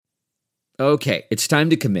Okay, it's time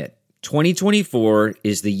to commit. 2024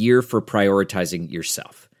 is the year for prioritizing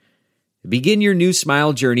yourself. Begin your new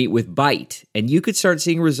smile journey with Byte, and you could start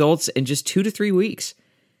seeing results in just 2 to 3 weeks.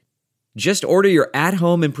 Just order your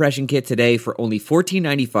at-home impression kit today for only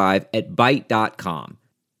 $14.95 at Byte.com.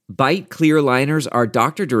 Byte clear liners are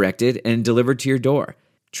doctor-directed and delivered to your door.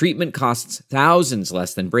 Treatment costs thousands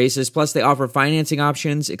less than braces, plus they offer financing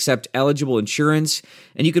options, accept eligible insurance,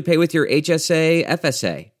 and you could pay with your HSA,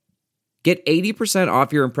 FSA. Get 80%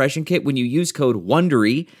 off your impression kit when you use code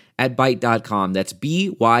WONDERY at Byte.com. That's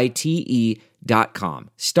BYTE.com.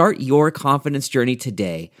 Start your confidence journey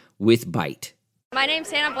today with Byte. My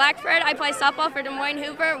name's Hannah Blackford. I play softball for Des Moines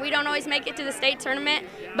Hoover. We don't always make it to the state tournament,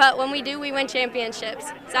 but when we do, we win championships.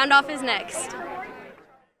 Sound Off is next.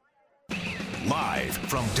 Live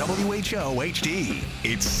from WHO HD,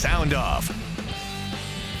 it's Sound Off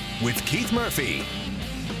with Keith Murphy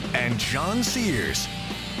and John Sears.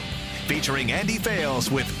 Featuring Andy Fales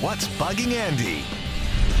with What's Bugging Andy.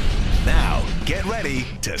 Now, get ready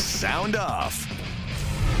to sound off.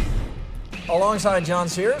 Alongside John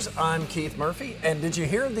Sears, I'm Keith Murphy. And did you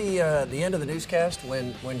hear the end of the newscast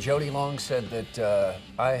when Jody Long said that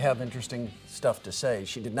I have interesting stuff to say?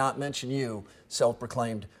 She did not mention you,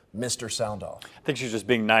 self-proclaimed Mr. Sound Off. I think she's just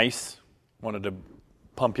being nice. Wanted to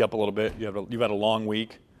pump you up a little bit. You've had a long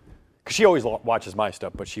week. Because she always watches my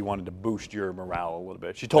stuff, but she wanted to boost your morale a little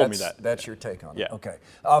bit. She told me that. That's your take on it. Yeah. Okay.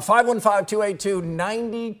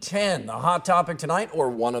 515-282-9010. The hot topic tonight, or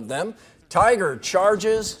one of them, Tiger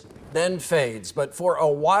charges, then fades. But for a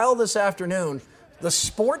while this afternoon, the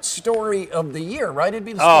sports story of the year, right? It'd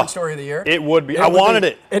be the sports story of the year. It would be. I wanted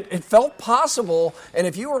it. It felt possible. And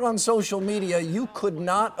if you were on social media, you could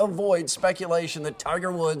not avoid speculation that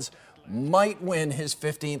Tiger Woods might win his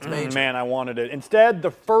 15th major. Man, I wanted it. Instead, the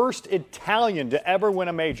first Italian to ever win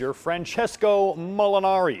a major, Francesco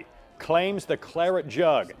Molinari, claims the claret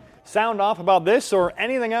jug. Sound off about this or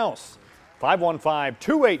anything else?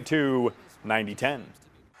 515-282-9010.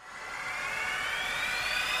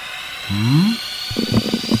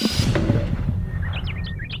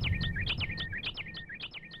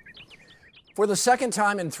 For the second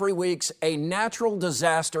time in 3 weeks, a natural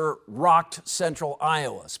disaster rocked central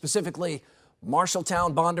Iowa, specifically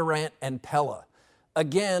Marshalltown, Bondurant, and Pella.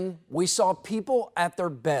 Again, we saw people at their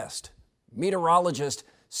best. Meteorologists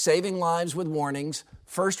saving lives with warnings,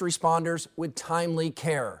 first responders with timely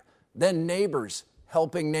care, then neighbors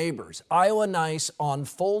helping neighbors. Iowa nice on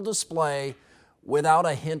full display without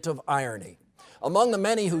a hint of irony. Among the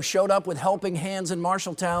many who showed up with helping hands in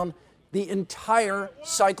Marshalltown, the entire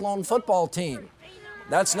Cyclone football team.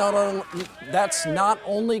 That's not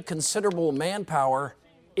only considerable manpower,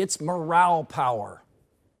 it's morale power.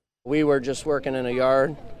 We were just working in a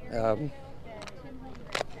yard.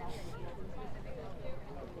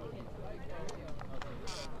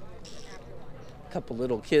 Couple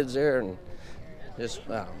little kids there, and just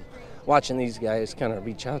watching these guys kind of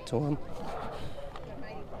reach out to them.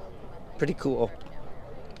 Pretty cool.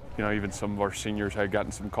 You know, even some of our seniors had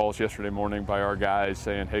gotten some calls yesterday morning by our guys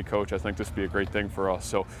saying, hey, Coach, I think this would be a great thing for us.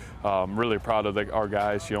 So really proud of our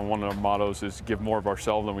guys. You know, one of our mottos is give more of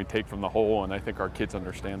ourselves than we take from the whole, and I think our kids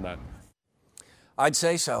understand that. I'd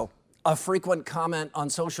say so. A frequent comment on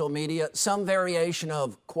social media, some variation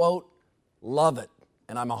of, quote, love it,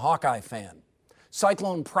 and I'm a Hawkeye fan.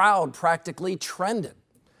 Cyclone Proud practically trended.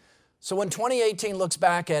 So when 2018 looks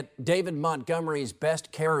back at David Montgomery's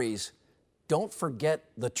best carries, don't forget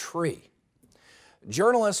the tree.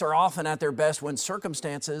 Journalists are often at their best when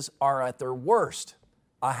circumstances are at their worst.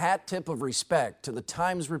 A hat tip of respect to the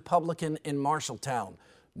Times Republican in Marshalltown.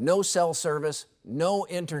 No cell service, no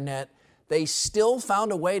internet. They still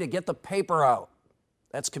found a way to get the paper out.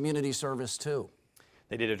 That's community service too.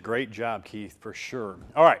 They did a great job, Keith, for sure.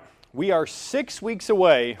 All right, we are 6 weeks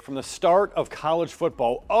away from the start of college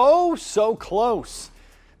football. Oh, so close.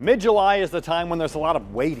 Mid-July is the time when there's a lot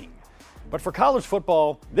of waiting. But for college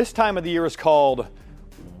football, this time of the year is called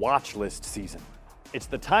watch list season. It's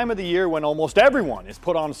the time of the year when almost everyone is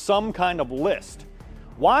put on some kind of list.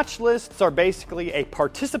 Watch lists are basically a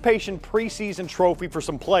participation preseason trophy for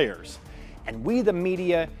some players. And we, the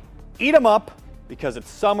media, eat them up because it's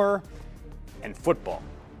summer and football.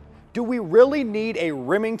 Do we really need a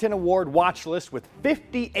Remington Award watch list with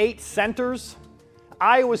 58 centers?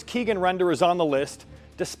 Iowa's Keegan Render is on the list,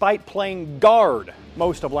 despite playing guard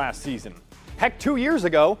most of last season. Heck, 2 years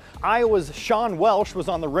ago, Iowa's Sean Welsh was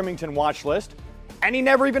on the Remington watch list, and he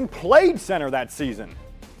never even played center that season.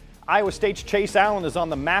 Iowa State's Chase Allen is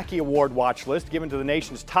on the Mackey Award watch list, given to the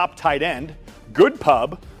nation's top tight end, good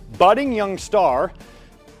pub, budding young star.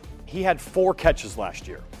 He had 4 catches last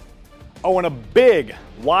year. Oh, and a big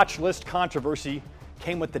watch list controversy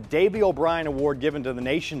came with the Davey O'Brien Award given to the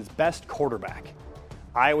nation's best quarterback.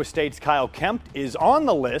 Iowa State's Kyle Kemp is on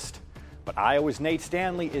the list, but Iowa's Nate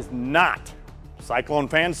Stanley is not. Cyclone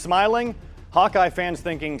fans smiling, Hawkeye fans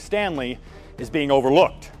thinking Stanley is being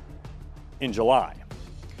overlooked in July.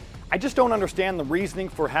 I just don't understand the reasoning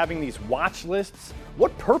for having these watch lists.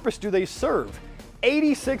 What purpose do they serve?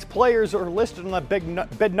 86 players are listed on the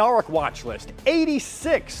Bednarik watch list.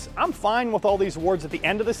 86! I'm fine with all these awards at the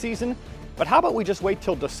end of the season, but how about we just wait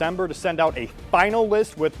till December to send out a final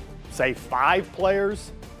list with, say, 5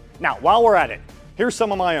 players? Now, while we're at it, here's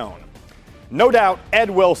some of my own. No doubt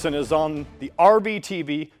Ed Wilson is on the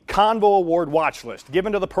RBTV Convo Award watch list,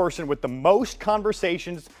 given to the person with the most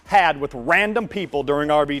conversations had with random people during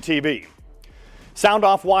RBTV.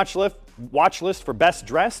 SoundOFF watch list for best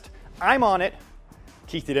dressed. I'm on it.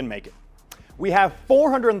 Keith, you didn't make it. We have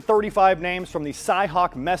 435 names from the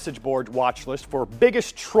Cyhawk message board watch list for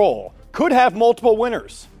biggest troll. Could have multiple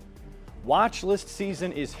winners. Watch list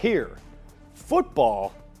season is here.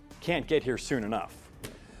 Football can't get here soon enough.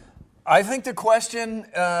 I think the question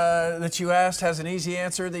that you asked has an easy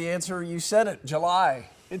answer. The answer, you said it, July.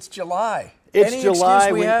 It's July. It's Any July.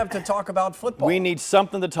 Excuse we have to talk about football. We need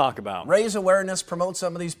something to talk about. Raise awareness, promote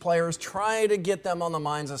some of these players, try to get them on the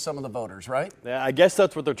minds of some of the voters, right? Yeah, I guess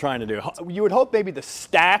that's what they're trying to do. You would hope maybe the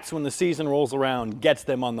stats when the season rolls around gets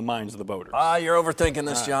them on the minds of the voters. You're overthinking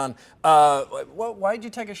this, John. Why'd you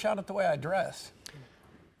take a shot at the way I dress?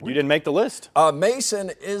 You didn't make the list.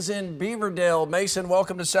 Mason is in Beaverdale. Mason,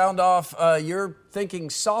 welcome to Sound Off. You're thinking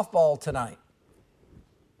softball tonight.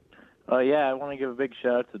 Yeah, I want to give a big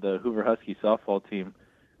shout out to the Hoover Husky softball team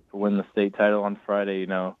for winning the state title on Friday. You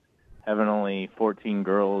know, having only 14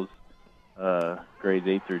 girls, grades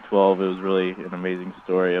 8 through 12, it was really an amazing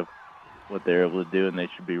story of what they were able to do, and they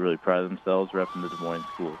should be really proud of themselves repping the Des Moines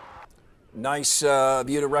school. Nice of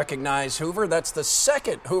you to recognize Hoover. That's the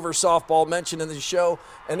second Hoover softball mentioned in the show,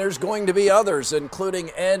 and there's going to be others,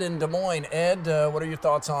 including Ed in Des Moines. Ed, what are your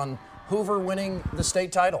thoughts on Hoover winning the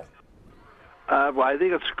state title? Well, I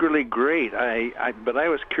think it's really great. But I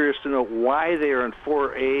was curious to know why they are in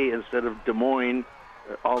 4A instead of Des Moines,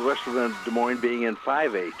 all the rest of them, Des Moines being in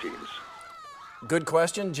 5A teams. Good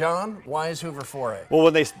question. John, why is Hoover 4A? Well,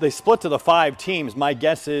 when they split to the 5 teams, my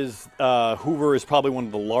guess is Hoover is probably one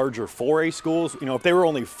of the larger 4A schools. You know, if they were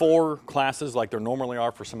only 4 classes like there normally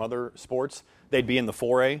are for some other sports, they'd be in the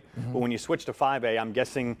 4A. Mm-hmm. But when you switch to 5A, I'm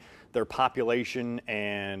guessing their population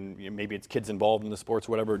and maybe it's kids involved in the sports,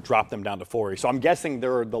 whatever, drop them down to 4A. So I'm guessing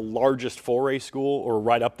they're the largest 4A school or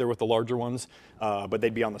right up there with the larger ones, but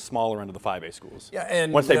they'd be on the smaller end of the 5A schools. Yeah,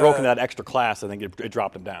 and once they broke into that extra class, I think it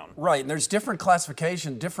dropped them down. Right, and there's different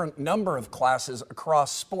classification, different number of classes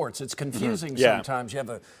across sports. It's confusing sometimes. You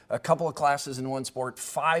have a couple of classes in one sport,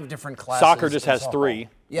 5 different classes. Soccer just has softball. 3.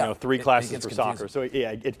 Yeah, 3 classes for confusing. soccer. So,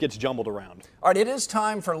 yeah, it gets jumbled around. All right, it is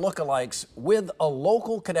time for lookalikes with a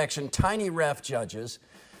local connection. Tiny Ref judges.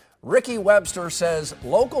 Ricky Webster says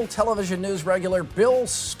local television news regular Bill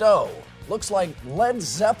Stowe looks like Led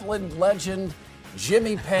Zeppelin legend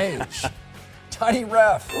Jimmy Page. Tiny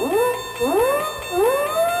Ref. Look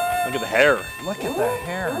at the hair. Look at the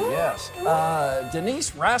hair, yes.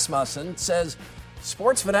 Denise Rasmussen says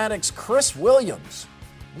Sports Fanatics Chris Williams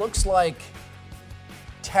looks like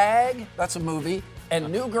Tag, that's a movie, and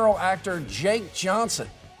New Girl actor Jake Johnson.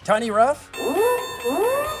 Tiny Ref?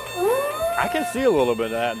 I can see a little bit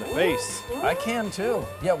of that in the face. I can too.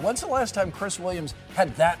 Yeah, when's the last time Chris Williams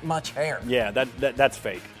had that much hair? Yeah, that's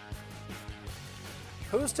fake.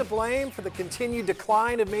 Who's to blame for the continued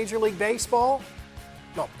decline of Major League Baseball?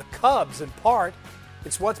 No, the Cubs in part.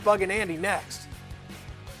 It's what's bugging Andy next.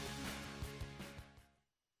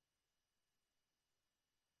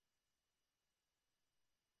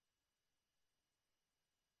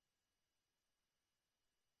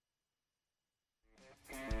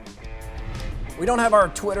 We don't have our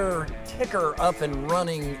Twitter ticker up and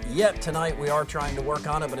running yet tonight. We are trying to work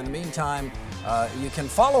on it, but in the meantime, you can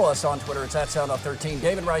follow us on Twitter. It's @SoundOff13.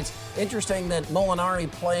 David writes, interesting that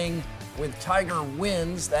Molinari playing with Tiger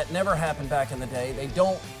wins. That never happened back in the day.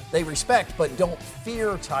 They respect but don't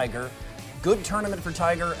fear Tiger. Good tournament for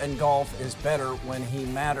Tiger, and golf is better when he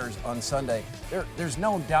matters on Sunday. There's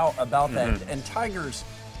no doubt about that. And Tiger's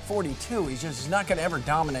 42. He's not going to ever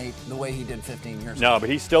dominate the way he did 15 years ago. No, but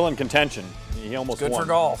he's still in contention. He almost Good won. for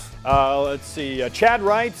golf. Let's see. Chad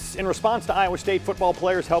writes, in response to Iowa State football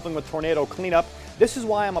players helping with tornado cleanup, this is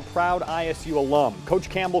why I'm a proud ISU alum. Coach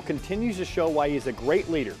Campbell continues to show why he's a great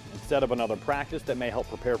leader. At the instead of another practice that may help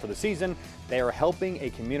prepare for the season, they are helping a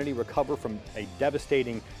community recover from a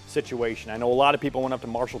devastating situation. I know a lot of people went up to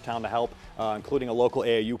Marshalltown to help, including a local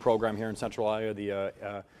AAU program here in Central Iowa.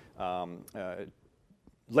 The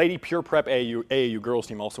Lady Pure Prep AAU girls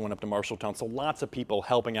team also went up to Marshalltown. So lots of people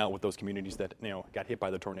helping out with those communities that got hit by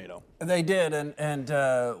the tornado. They did, and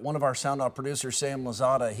one of our SoundOFF producers, Sam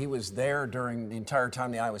Lozada, he was there during the entire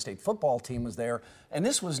time the Iowa State football team was there. And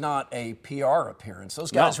this was not a PR appearance.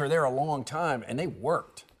 Those guys were there a long time, and they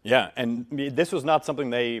worked. Yeah, and this was not something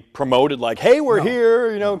they promoted like, hey, we're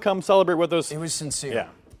here, come celebrate with us. It was sincere. Yeah.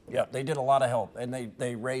 Yeah, they did a lot of help, and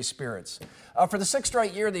they raised spirits. For the 6th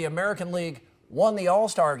straight year, the American League won the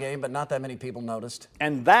All-Star game, but not that many people noticed.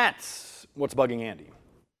 And that's what's bugging Andy.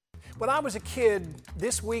 When I was a kid,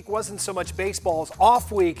 this week wasn't so much baseball's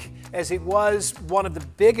off week as it was one of the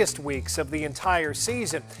biggest weeks of the entire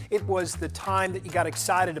season. It was the time that you got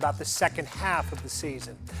excited about the second half of the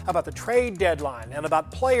season, about the trade deadline, and about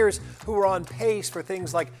players who were on pace for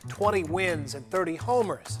things like 20 wins and 30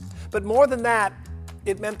 homers. But more than that,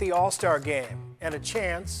 it meant the All-Star game and a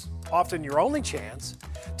chance, often your only chance,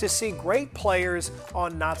 to see great players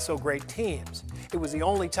on not-so-great teams. It was the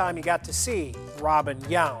only time you got to see Robin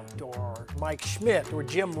Yount or Mike Schmidt or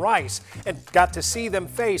Jim Rice, and got to see them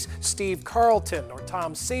face Steve Carlton or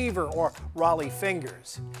Tom Seaver or Raleigh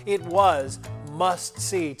Fingers. It was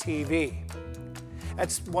must-see TV.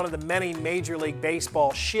 That's one of the many Major League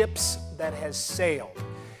Baseball ships that has sailed.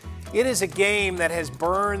 It is a game that has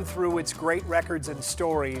burned through its great records and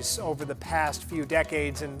stories over the past few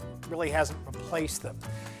decades and really hasn't replaced them.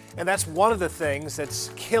 And that's one of the things that's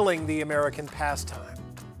killing the American pastime.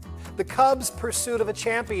 The Cubs' pursuit of a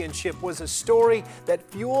championship was a story that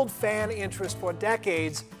fueled fan interest for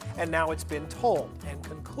decades, and now it's been told and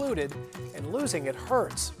concluded, and losing it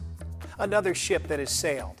hurts. Another ship that has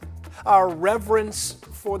sailed. Our reverence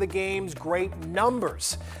for the game's great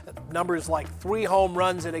numbers. Numbers like 3 home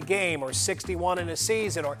runs in a game, or 61 in a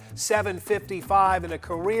season, or 755 in a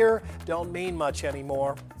career don't mean much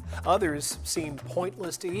anymore. Others seem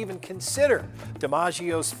pointless to even consider.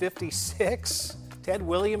 DiMaggio's 56, Ted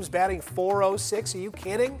Williams batting .406. Are you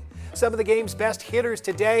kidding? Some of the game's best hitters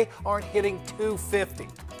today aren't hitting .250.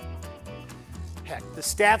 Heck, the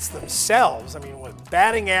stats themselves, with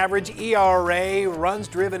batting average, ERA, runs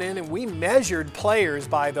driven in, and we measured players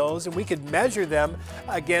by those, and we could measure them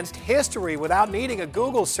against history without needing a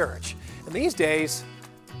Google search. And these days,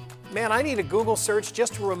 man, I need a Google search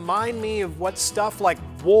just to remind me of what stuff like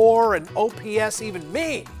WAR and OPS even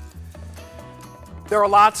mean. There are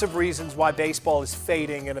lots of reasons why baseball is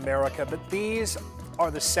fading in America, but these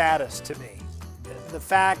are the saddest to me. The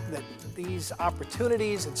fact that these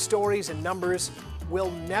opportunities and stories and numbers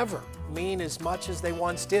will never mean as much as they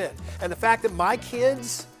once did. And the fact that my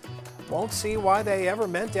kids won't see why they ever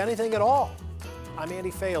meant anything at all. I'm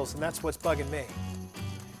Andy Fales, and that's what's bugging me.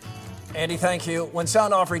 Andy, thank you. When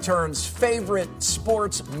SoundOFF returns, favorite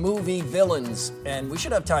sports movie villains. And we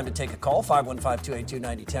should have time to take a call,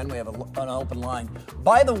 515-282-9010. We have an open line.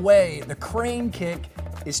 By the way, the crane kick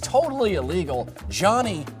is totally illegal.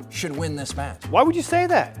 Johnny should win this match. Why would you say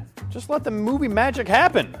that? Just let the movie magic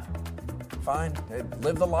happen. Fine.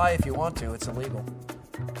 Live the lie if you want to. It's illegal.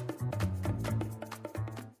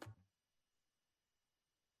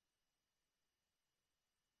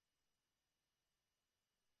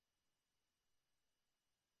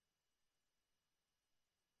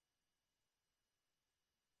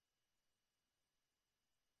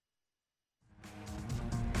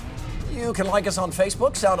 You can like us on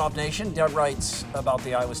Facebook, SoundOFF Nation. Deb writes about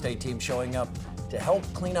the Iowa State team showing up to help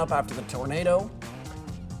clean up after the tornado.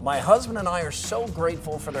 My husband and I are so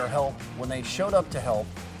grateful for their help. When they showed up to help,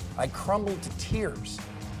 I crumbled to tears.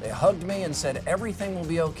 They hugged me and said everything will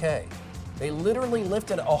be okay. They literally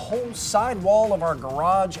lifted a whole side wall of our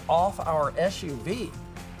garage off our SUV.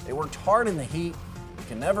 They worked hard in the heat. We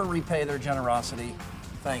can never repay their generosity.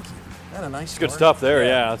 Thank you. Isn't that a nice story? Good stuff there,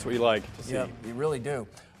 yeah. That's what you like to see. Yeah, you really do.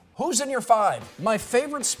 Who's in your 5? My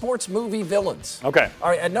favorite sports movie villains. Okay. All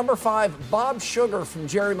right, at number 5, Bob Sugar from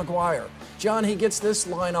Jerry Maguire. John, he gets this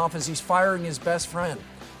line off as he's firing his best friend.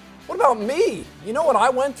 What about me? You know what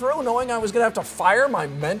I went through knowing I was going to have to fire my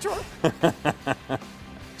mentor?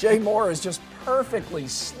 Jay Moore is just perfectly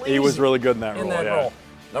sleazy. He was really good in that role.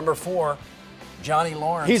 Number 4, Johnny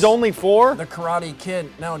Lawrence. He's only 4? The Karate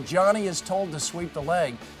Kid. Now, Johnny is told to sweep the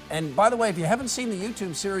leg. And by the way, if you haven't seen the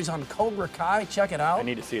YouTube series on Cobra Kai, check it out. I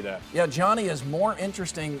need to see that. Yeah, Johnny is more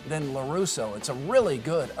interesting than LaRusso. It's a really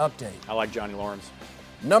good update. I like Johnny Lawrence.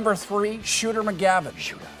 Number 3, Shooter McGavin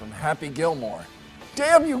from Happy Gilmore.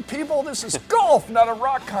 Damn you people, this is golf, not a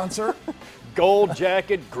rock concert. Gold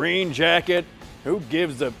jacket, green jacket. Who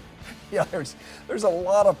gives a... Yeah, there's a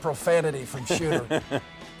lot of profanity from Shooter.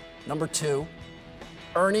 Number 2,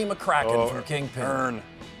 Ernie McCracken from Kingpin. Ern.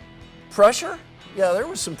 Pressure? Yeah, there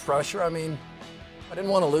was some pressure. I mean, I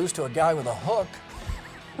didn't want to lose to a guy with a hook.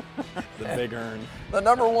 The big Ern. The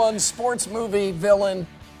number 1 sports movie villain,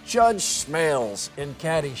 Judge Smales in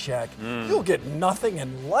Caddyshack. You'll get nothing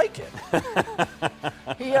and like it.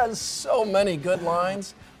 He has so many good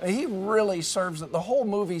lines. He really serves it. The whole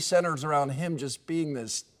movie centers around him just being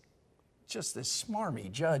this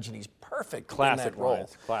smarmy judge, and he's perfect in that role.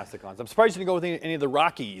 Classic lines. I'm surprised you didn't go with any of the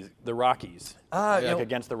Rockies.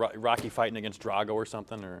 Against the Rocky fighting against Drago or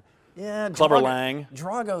something, or Clubber Lang.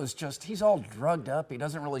 Drago's he's all drugged up. He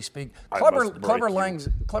doesn't really speak. Clubber Lang's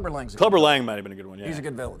Clubber Lang might have been a good one. Yeah. He's a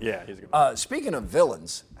good villain. Yeah, he's a good villain. Speaking of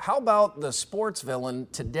villains, how about the sports villain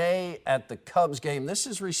today at the Cubs game? This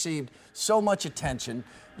has received so much attention.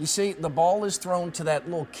 You see, the ball is thrown to that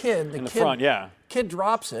little kid. In the front, yeah. Kid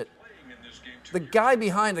drops it. The guy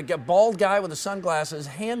behind, the bald guy with the sunglasses,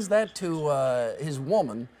 hands that to his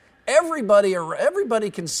woman. Everybody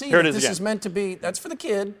can see that this is meant to be. That's for the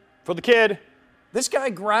kid. For the kid. This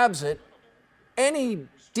guy grabs it. Any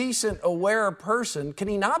decent, aware person, can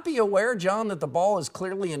he not be aware, John, that the ball is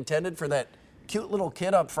clearly intended for that cute little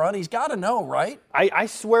kid up front? He's got to know, right? I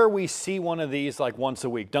swear we see one of these like once a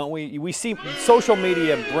week, don't we? We see social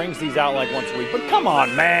media brings these out like once a week. But come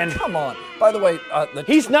on, man. Come on. By the way,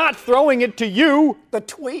 he's not throwing it to you. The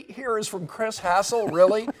tweet here is from Chris Hassel,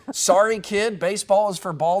 really? Sorry, kid, baseball is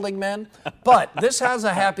for balding men. But this has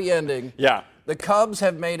a happy ending. Yeah. The Cubs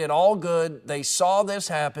have made it all good. They saw this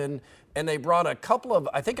happen, and they brought a couple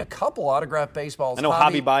autographed baseballs. I know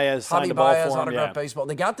Javi Baez signed a ball for him. Autographed baseball.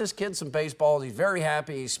 They got this kid some baseballs. He's very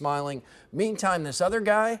happy. He's smiling. Meantime, this other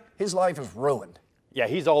guy, his life is ruined. Yeah,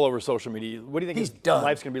 he's all over social media. What do you think his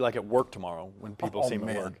life's going to be like at work tomorrow when people see him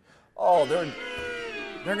at work? Oh, they're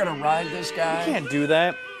going to ride this guy. You can't do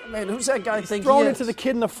that. Man, who's that guy think he is? Throwing it to the kid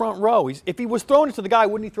in the front row. If he was throwing it to the guy,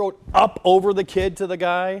 wouldn't he throw it up over the kid to the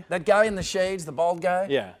guy? That guy in the shades, the bald guy?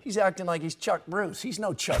 Yeah. He's acting like he's Chuck Bruce. He's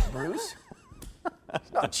no Chuck Bruce.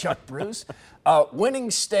 He's not Chuck Bruce. Winning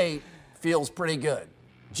state feels pretty good.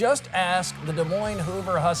 Just ask the Des Moines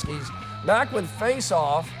Hoover Huskies, back with Face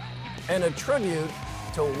Off and a tribute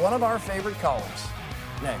to one of our favorite colors.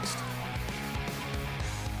 Next.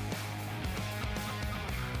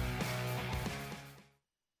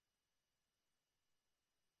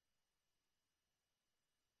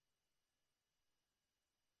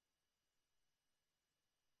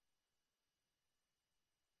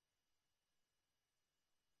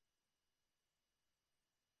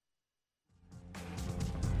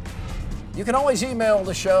 You can always email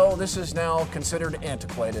the show. This is now considered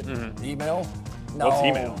antiquated. Email? No. What's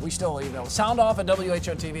email? We still email.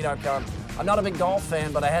 SoundOFF@WHOTV.com. I'm not a big golf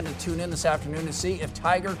fan, but I had to tune in this afternoon to see if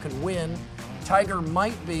Tiger could win. Tiger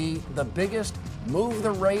might be the biggest move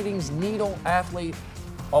the ratings needle athlete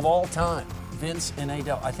of all time. Vince in A.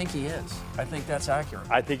 I think he is. I think that's accurate.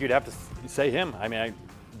 I think you'd have to say him. I mean,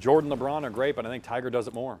 Jordan, LeBron are great, but I think Tiger does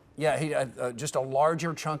it more. Yeah, he just a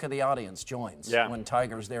larger chunk of the audience joins when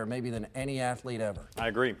Tiger's there, maybe than any athlete ever. I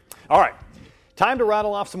agree. All right, time to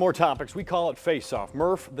rattle off some more topics. We call it Face Off.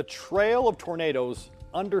 Murph, the trail of tornadoes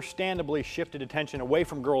understandably shifted attention away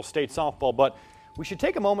from girls' state softball, but we should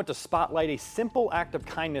take a moment to spotlight a simple act of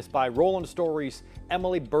kindness by Roland Story's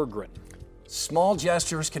Emily Berggren. Small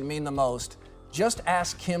gestures can mean the most. Just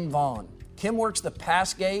ask Kim Vaughn. Kim works the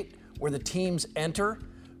pass gate where the teams enter.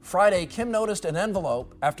 Friday, Kim noticed an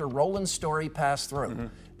envelope after Roland's story passed through.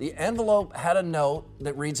 The envelope had a note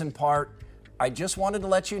that reads in part, I just wanted to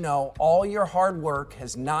let you know all your hard work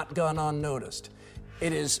has not gone unnoticed.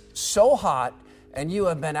 It is so hot, and you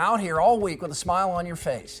have been out here all week with a smile on your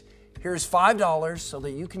face. Here's $5 so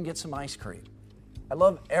that you can get some ice cream. I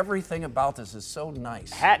love everything about this. It's so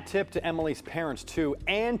nice. Hat tip to Emily's parents, too,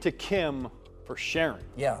 and to Kim for sharing.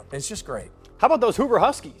 Yeah, it's just great. How about those Hoover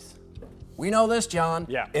Huskies? We know this, John.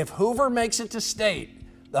 Yeah. If Hoover makes it to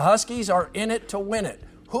state, the Huskies are in it to win it.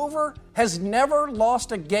 Hoover has never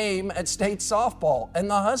lost a game at state softball, and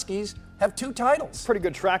the Huskies have 2 titles. Pretty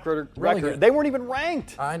good track record. Really good. They weren't even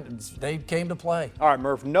ranked. They came to play. All right,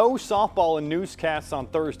 Murph, no softball and newscasts on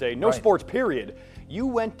Thursday. No sports, period. You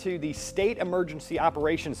went to the State Emergency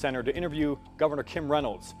Operations Center to interview Governor Kim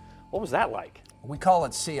Reynolds. What was that like? We call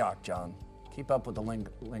it SEOC, John. Keep up with the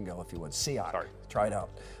lingo, if you would. SEOC. Sorry. Try it out.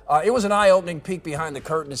 It was an eye-opening peek behind the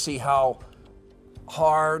curtain to see how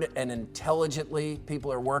hard and intelligently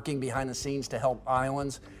people are working behind the scenes to help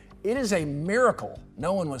Iowans. It is a miracle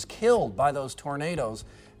no one was killed by those tornadoes,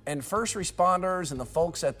 and first responders and the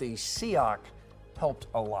folks at the SEOC helped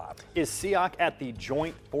a lot. Is SEOC at the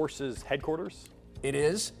Joint Forces headquarters? It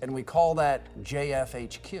is, and we call that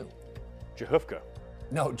JFHQ. Jehufka.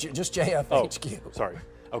 No, just JFHQ. Oh, sorry.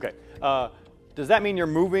 Okay. Does that mean you're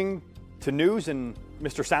moving to news and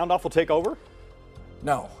Mr. SoundOFF will take over?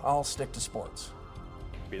 No, I'll stick to sports.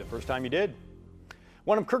 Be the first time you did.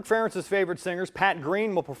 One of Kirk Ferentz's favorite singers, Pat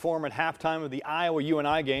Green, will perform at halftime of the Iowa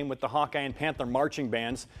UNI game with the Hawkeye and Panther marching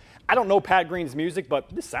bands. I don't know Pat Green's music, but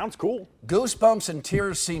this sounds cool. Goosebumps and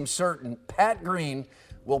tears seem certain. Pat Green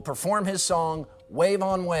will perform his song, Wave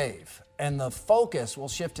on Wave, and the focus will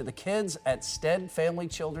shift to the kids at Stead Family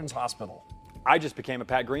Children's Hospital. I just became a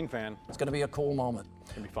Pat Green fan. It's going to be a cool moment.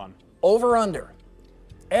 It's going to be fun. Over under.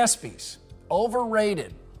 ESPYs.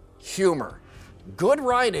 Overrated. Humor. Good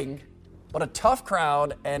writing, but a tough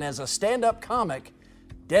crowd. And as a stand-up comic,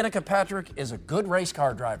 Danica Patrick is a good race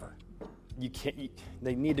car driver.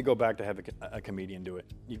 They need to go back to have a comedian do it.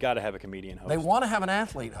 You got to have a comedian host. They want to have an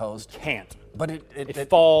athlete host. Can't. But it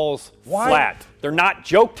falls flat. They're not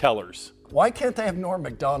joke tellers. Why can't they have Norm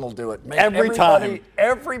Macdonald do it? Make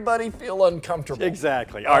everybody feel uncomfortable.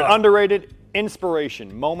 Exactly. All right, underrated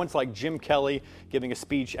inspiration. Moments like Jim Kelly giving a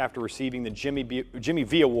speech after receiving the Jimmy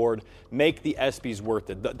V Award make the ESPYs worth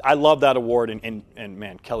it. I love that award, and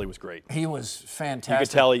man, Kelly was great. He was fantastic.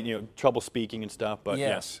 You could tell, trouble speaking and stuff, but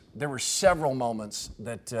yes. There were several moments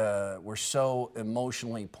that were so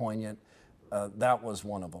emotionally poignant. That was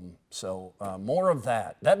one of them. So more of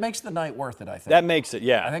that. That makes the night worth it, I think. That makes it,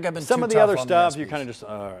 yeah. I think I've been some too of the tough other on stuff, the you kind of just,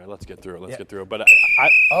 all right, let's get through it. Let's get through it. But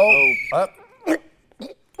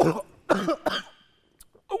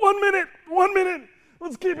 1 minute.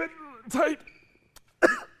 Let's keep it tight.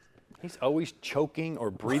 He's always choking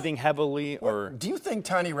or breathing heavily. Do you think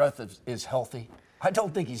Tiny Ref is healthy? I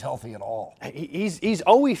don't think he's healthy at all.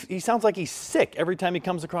 He sounds like he's sick every time he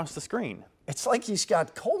comes across the screen. It's like he's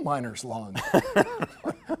got coal miner's lung.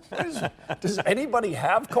 Does anybody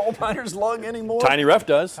have coal miner's lung anymore? Tiny Ref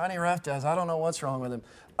does. Tiny Ref does. I don't know what's wrong with him.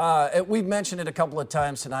 We've mentioned it a couple of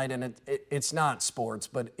times tonight, and it's not sports,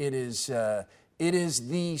 but it is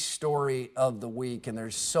the story of the week, and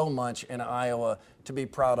there's so much in Iowa to be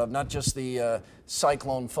proud of. Not just the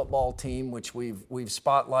Cyclone football team, which we've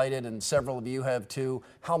spotlighted, and several of you have too,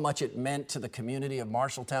 how much it meant to the community of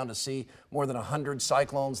Marshalltown to see more than 100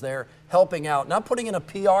 Cyclones there helping out, not putting in a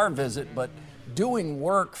PR visit, but doing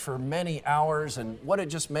work for many hours, and what it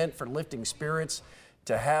just meant for lifting spirits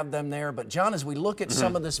to have them there. But John, as we look at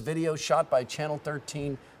some of this video shot by Channel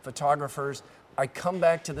 13 photographers, I come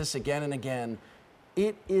back to this again and again.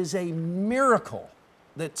 It is a miracle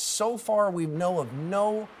that so far we know of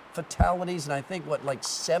no fatalities, and I think,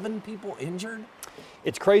 7 people injured?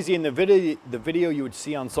 It's crazy. In the video you would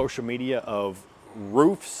see on social media of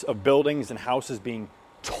roofs of buildings and houses being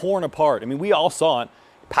torn apart. I mean, we all saw it.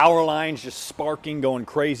 Power lines just sparking, going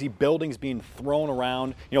crazy, buildings being thrown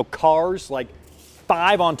around, cars like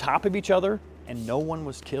 5 on top of each other, and no one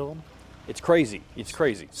was killed. It's crazy. It's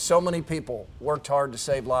crazy. So many people worked hard to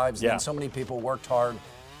save lives, and so many people worked hard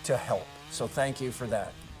to help. So thank you for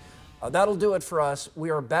that. That'll do it for us. We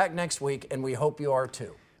are back next week, and we hope you are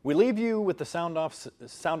too. We leave you with the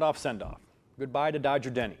SoundOFF send-off. Goodbye to Dodger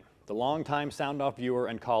Denny. The longtime SoundOFF viewer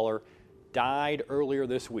and caller died earlier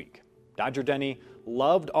this week. Dodger Denny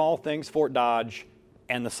loved all things Fort Dodge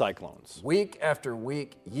and the Cyclones. Week after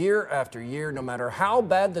week, year after year, no matter how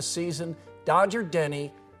bad the season, Dodger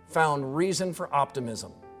Denny found reason for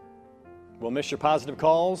optimism. We'll miss your positive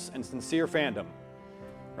calls and sincere fandom.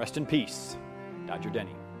 Rest in peace, Dodger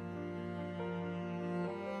Denny.